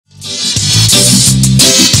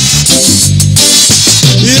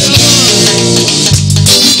Yeah,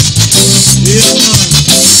 man.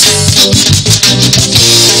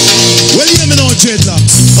 Well, hear me now,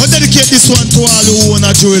 dreadlocks. I'll dedicate this one to all who own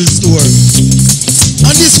a jewel store.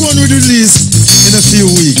 And this one will release in a few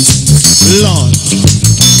weeks. Lord.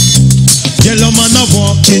 Yellow man a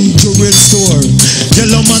walk in jewel store.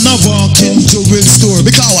 Yellow man a walk in jewel store.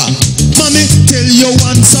 Because what? Mommy tell you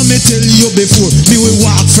once and me tell you before. Me will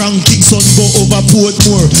walk from Kingston go over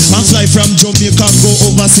Portmore and fly from Jamaica go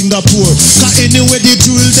over Singapore. Cause anyway the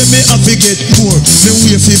jewel they may have to get more. Me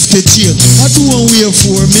wear 50 chain. I do one wear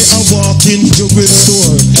 4. Me a walk in jewel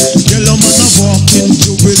store. Yellow man a walk in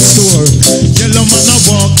jewel store. Yellow man a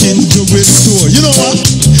walk in jewel store. You know what?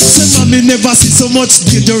 Say mommy never see so much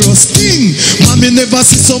dangerous thing. Mommy never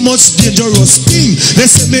see so much dangerous thing. They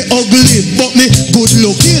say me ugly, but me good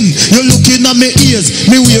looking. You looking at me ears,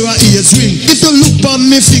 me wear a ears ring. If you look on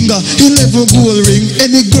me finger, 11 gold ring.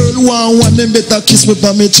 Any girl want one, them better kiss me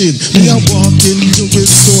on me chin. Me a walk in jewel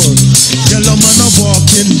store. Yellow man a walk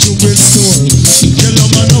in jewel store. Yellow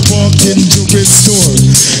man a walk in jewel store.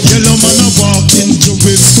 Yellow man a walk in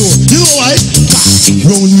jewel store. You know why?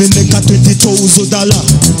 Round me neck a $20,000.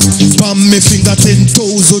 Pam me finger $10,000.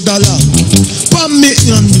 Pam me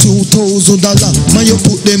hand $2,000. Man you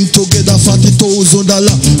put them together $40,000.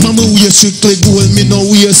 Mama wear strictly gold, me no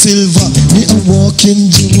wear silver. Me a walk in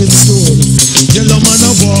jewel store. Yellow man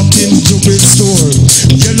a walk in jewel store.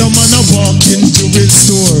 Yellow man a walk in jewel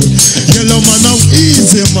store. Yellow man a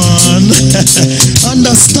easy man.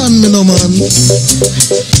 Understand me no man.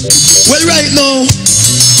 Well right now,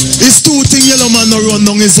 it's two things yellow man no run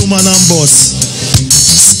down his woman and boss.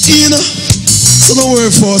 You know? So don't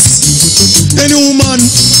worry first. Any woman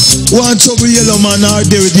want trouble yellow man or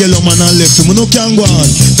there with yellow man and left him. No can go on.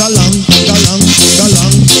 Galang, galang,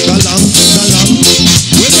 galang, galang, galang.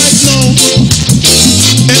 Well right now,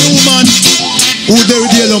 any woman who there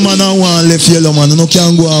with yellow man and want left yellow man, no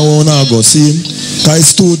can go on or go. See him? Cause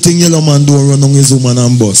it's two things yellow man don't run on his woman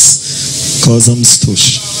and boss. Cause I'm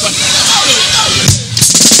stush.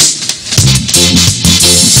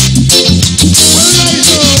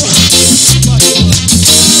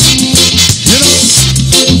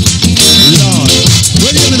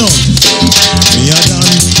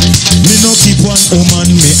 Woman,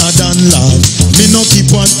 me a dan lad. Me no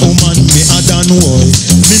keep one woman, me a dan boy.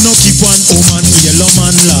 Me no keep one woman, yellow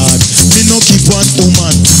man lad. Me no keep one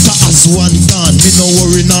woman, cause one done. Me no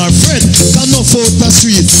worry nor friend. Can no out the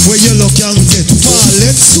street where yellow can get.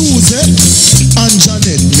 Paulette, Susie, and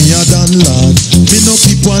Janet, me a dan lad. Me no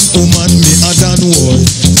keep one woman, me a dan boy.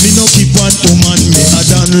 Me no keep one woman, me a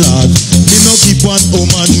dan lad. Me no keep one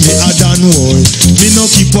woman, me a dan boy. Me no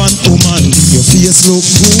keep one woman. Your face look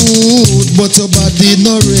good, but your body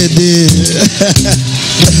not ready.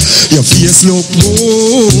 Your face look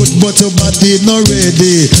good, but your body not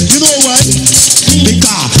ready. You know why?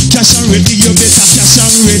 Because cash and ready, you better cash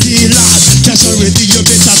and ready, lad. Cash and ready, you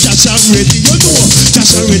better cash and ready. You know,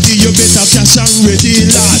 cash and ready, you better cash and ready,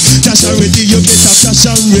 lad. Cash and ready, you better cash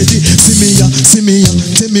and ready. See me ya,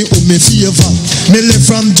 tell me who me favor. Me left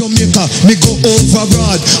from Jamaica, me go over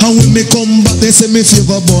abroad, and when me come back, they say me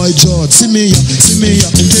favor boy George. See me ya, tell me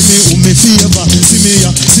who me favor. See me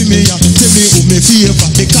ya, tell me who me favor.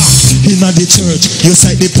 Because inna the church, you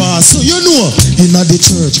sight the pass. So you know, inna the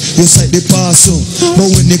church, you sight the pass. But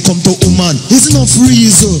when they come to woman, it's not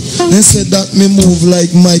reason. They said that me move like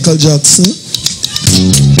Michael Jackson.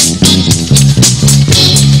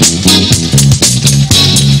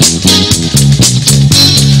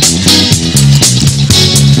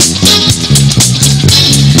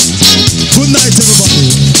 Good night, everybody.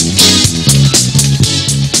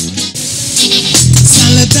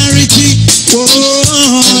 Solidarity,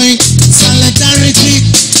 boy. Solidarity.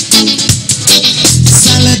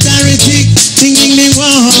 Solidarity. Ding ding ding,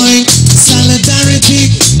 boy.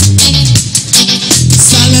 Solidarity.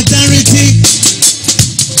 Solidarity.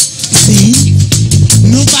 See,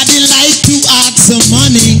 nobody like to ask for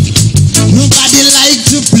money. Nobody like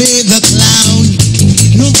to play the clown.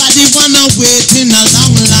 Nobody wanna wait in a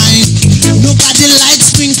long line. Nobody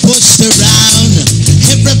likes being pushed around.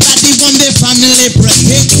 Everybody want their family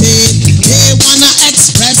protected. They wanna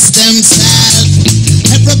express themselves.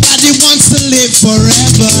 Everybody wants to live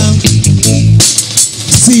forever.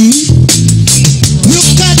 See,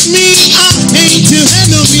 look at me, I ain't your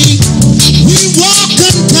enemy. We walk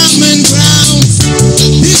on common ground.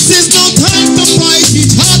 This is no time to fight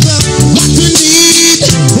each other. What we need,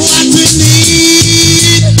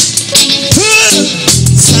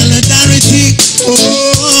 solidarity,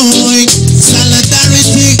 oh,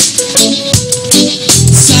 solidarity,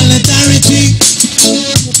 solidarity, solidarity.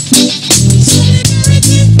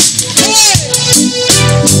 Hey.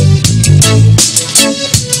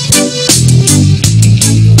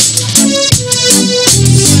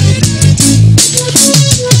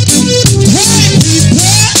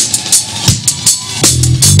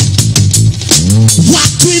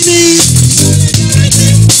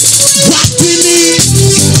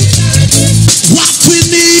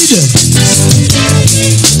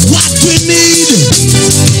 What we need.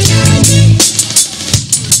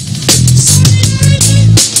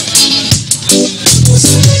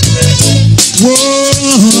 Whoa.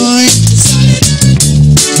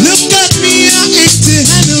 Look at me, I hate the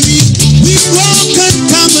enemy. We walk on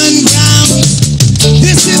common ground.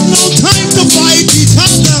 This is no time to fight each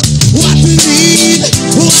other. What we need,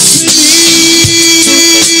 what we need.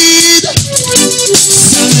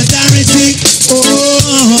 Solidarity,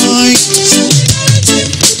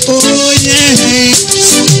 oh yeah.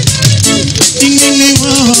 Ding ding ding,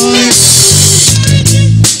 oh.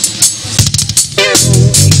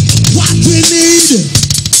 What we need,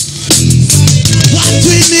 what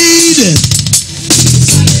we need.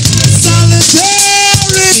 Solidarity,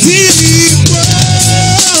 boy.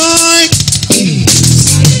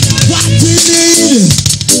 What we need,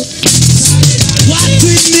 what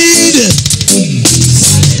we need.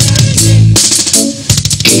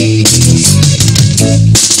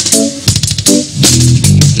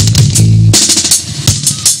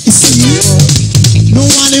 You see,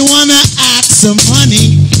 nobody wanna ask some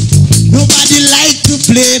money. Nobody like to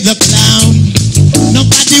play the clown.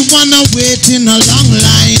 Nobody wanna wait in a long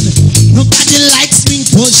line. Nobody likes being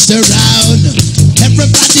pushed around.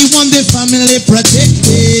 Everybody want their family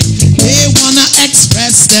protected. They wanna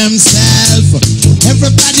express themselves.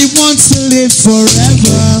 Everybody wants to live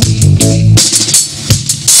forever.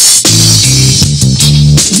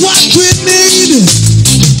 What we need,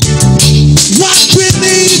 what we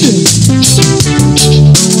need.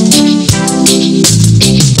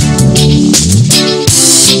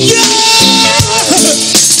 Yeah!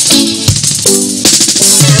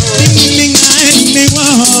 Ding ding ding ding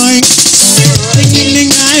why? Ding ding ding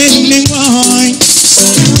ding why?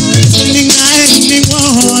 Ding ding ding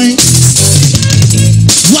why?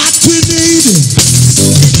 What we need,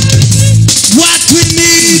 what we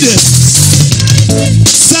need.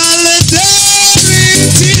 Solidarity,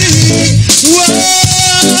 why?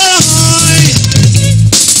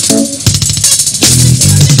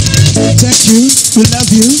 Thank you, we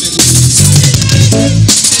love you.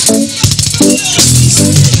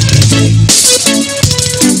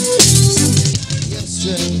 Yes,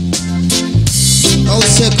 Jay. Oh,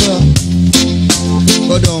 Seka.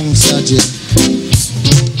 Go down, Sergeant.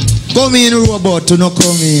 Come in, robot, to not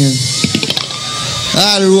come in.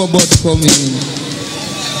 All robots come in.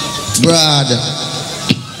 Brother.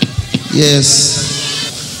 Yes.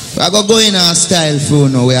 We are going our style for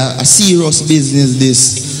now. We are a serious business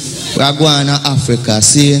this. We are going to Africa,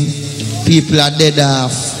 seeing people are dead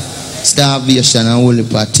off starvation and all the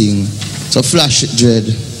thing. So flash it,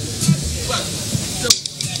 dread.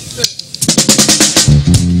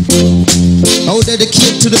 I will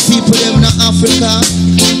dedicate to the people them in Africa.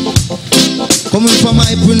 Coming from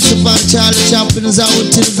my principal Charlie Chaplin, I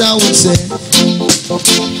would say.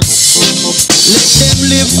 Let them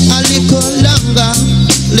live a little longer.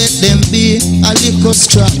 Let them be a little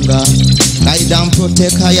stronger. Guide and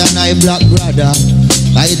protect I and I black brother.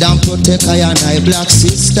 Guide and protect I and I black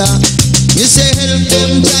sister. Me say help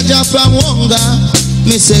them Jaja from hunger.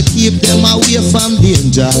 Me say keep them away from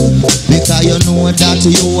danger. Because you know that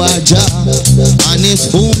you are Jah. And it's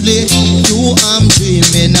only you I'm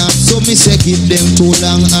dreaming of. So me say give them too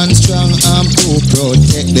long and strong arm to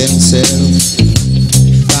protect themselves.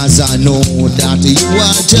 Cause I know that you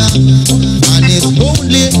are Jah. And it's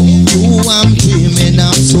only you I'm dreaming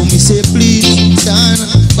of. So me say please stand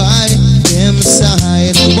by them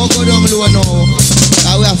side. But go down low now.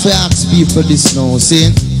 I will have to ask people this now. Say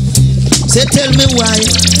tell me why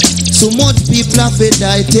so much people have to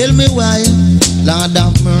die. Tell me why, Lord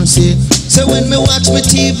have mercy. Say when me watch me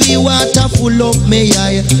TV, water full up me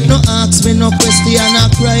eye. No ask me no question, I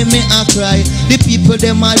cry me I cry. The people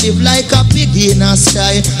them a live like a pig in a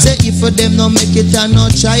sty. Say if them no make it and no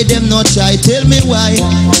try, them no try. Tell me why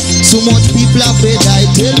so much people have to die.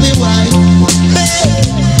 Tell me why.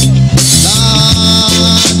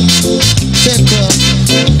 Lord, take up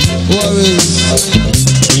worries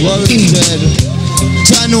dead.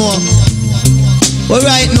 Jano. But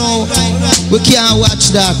right now, we can't watch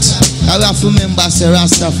that. I have to remember say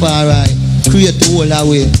Rastafari create the whole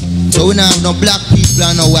away. So we don't have no black people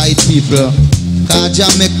and no white people. Cause Jah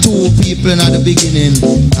make two people in the beginning.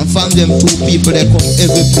 And from them two people they come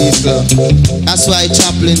every people. That's why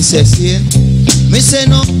Chaplin says here. Me say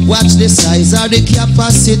no, watch the size of the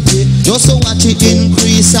capacity. Just so watch it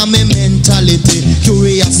increase of my mentality.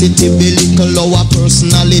 Curiosity be little our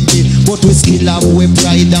personality. But we still have we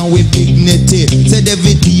pride and we dignity. Say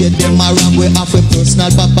every day them a rob we have a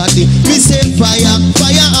personal property. Me say fire,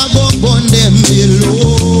 fire a go burn them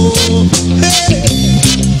below. Hey.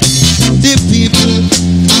 The people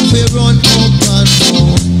have we run up and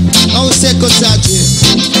down. Now Seko Saji.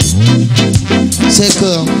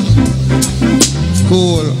 Seko.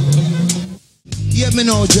 Cool. Hear me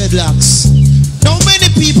now, dreadlocks. Now many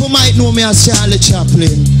people might know me as Charlie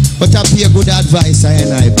Chaplin, but I pay good advice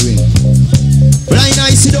I bring. Right now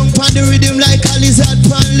I sit down on the rhythm like a lizard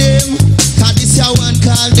pan limb. Cause this your one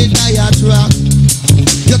called the diet rock.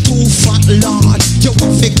 You're too fat, Lord. You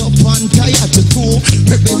want to up and diet too.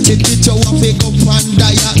 Repetitive, you want to up and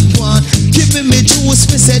diet one. Give me juice,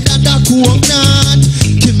 me say that I coconut.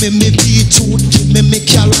 Give me beetroot, give me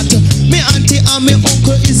carrot. Me auntie and me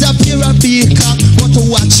uncle is a pair of baker. Want to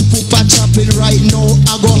watch Papa Chaplin right now,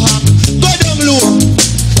 I go hack. Go down low.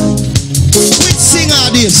 Which singer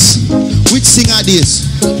this? Which singer this?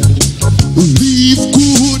 Leave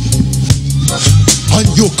good on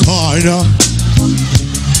your corner.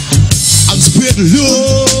 I'm spread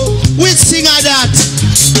low. Which singer that?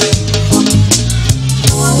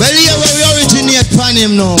 Well, here where we originate from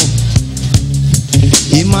him now.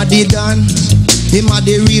 Him a the done. Him a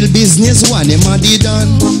the real business one. Him a the done.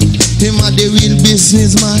 Him a the real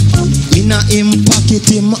businessman. Inna him pocket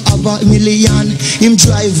him have $1 million. Him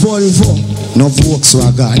drive Volvo, no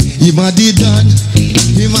Volkswagen. Him a the done.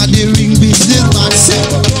 Him a the ring businessman.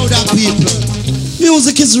 Super proud of people.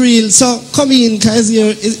 Music is real, so come in, cause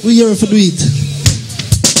we're here for do it.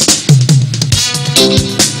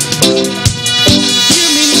 Hear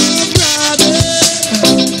me now, brother.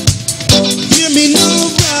 Hear me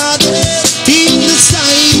now, brother. In the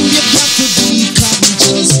sign, you got to be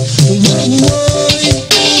conscious. Whoa,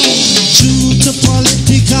 due to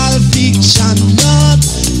political fiction, not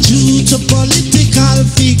due to political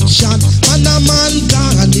fiction. Man a man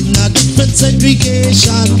gone in a different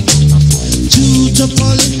segregation. Due to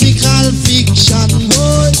political fiction,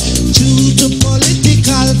 boy. Due to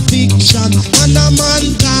political fiction, and a man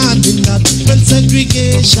gone in a different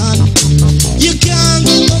segregation. You can't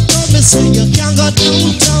go up, me say you can't go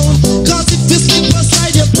downtown. Cause if you slip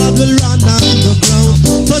aside, your blood will run on the ground.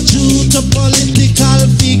 So due to political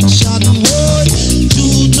fiction, boy.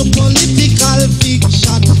 Due to political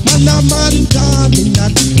fiction, and a man gone in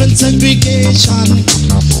a different segregation.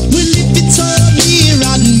 We live it so near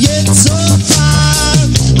and yet so far,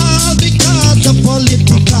 all because of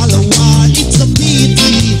political war. It's a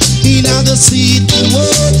pity in the city,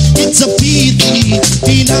 world. It's a pity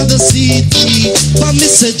in the city. For me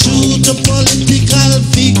say due to political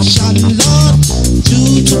fiction, Lord.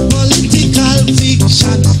 Due to political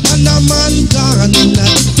fiction, and a man gone in a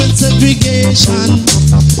different segregation.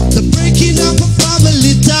 The breaking up of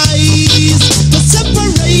family ties, the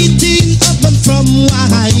separating up and from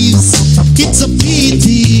wives. It's a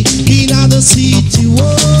pity in the city,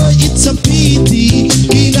 whoa. It's a pity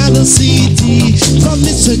in the city. From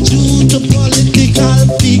it's a due to political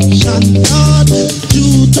fiction, Lord.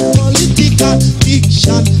 Due to political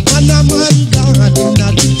fiction, and a man gone in a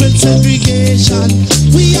different segregation.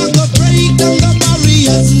 We are gonna break down the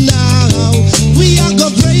barriers now. We are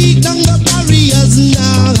gonna break down the barriers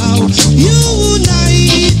now.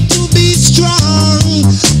 Unite to be strong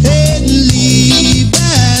and live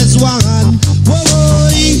as one.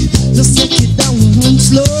 Boy, just take it down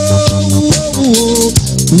slow,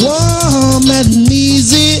 warm and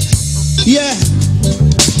easy, yeah.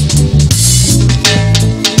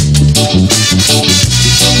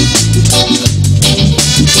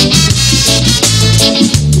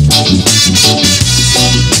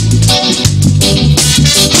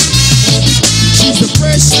 She's the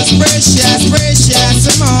precious, precious,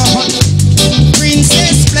 precious more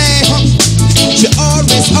princess play. She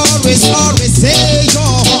always, always, always say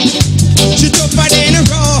yo. She tougher than a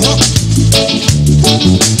rock.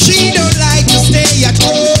 She don't like to stay at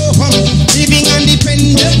home, living on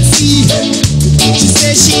dependency. She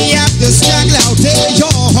says she have to struggle out there, yo.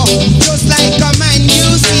 Just like a man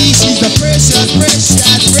you see. She's the precious,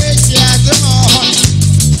 precious, precious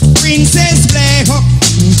princess play.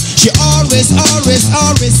 She always, always,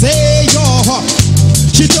 always say yo.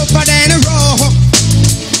 She tougher than a rock.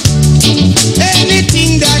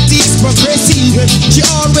 Anything that is progressive, she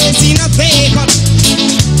always in a favor.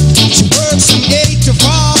 She works from 8 to 4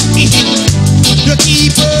 to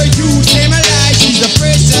keep her youth them alive. She's the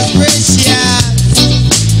precious, precious.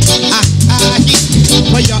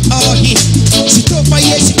 For your she tougher,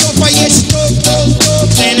 yeah, she tougher, yeah, she tough,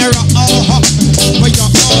 then her for your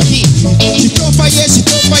she tougher, yeah, she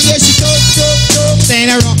tougher, yeah, she tough, then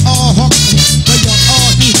her for your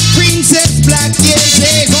princess black, yeah,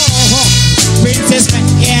 they go. Princess black,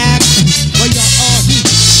 yeah, for your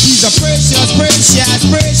she's a precious, precious,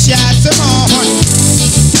 precious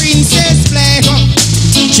princess black.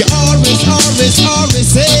 She always, always, always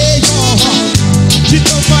say, yo, she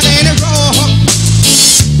tougher than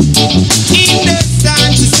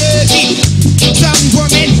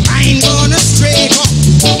drink.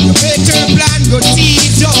 You better plan good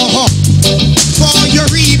seeds, for your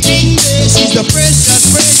reaping day. She's the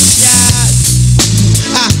precious, precious.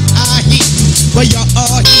 But you're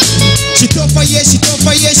she tough for yeah, she tough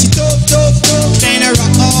for yeah, she tough. Then her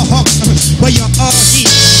but you're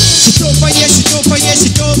she tough for yeah, she tough for yeah, she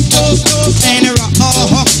tough. Then her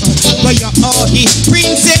but you're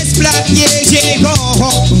Princess Black, yeah, go.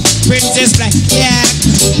 Princess Black, yeah,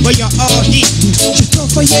 but you're she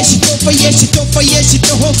tough for yeah, she tough for yeah, she tough for yeah, she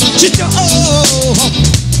tough.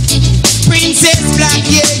 Princess Black,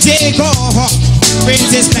 yeah, go.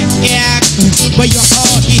 Princess Black, yeah, but you're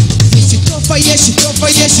she tough for yeah, she tough for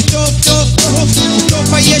yeah, she tough. Tough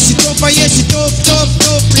for yeah, she tough for yeah, she tough.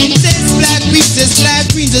 Princess Black, Princess Black,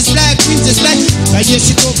 Princess Black, Princess Black. Yeah,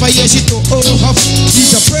 she tough for yeah, she tough.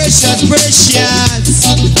 She's a precious, precious,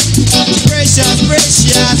 precious,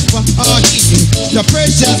 precious. The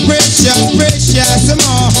precious, precious,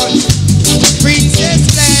 precious.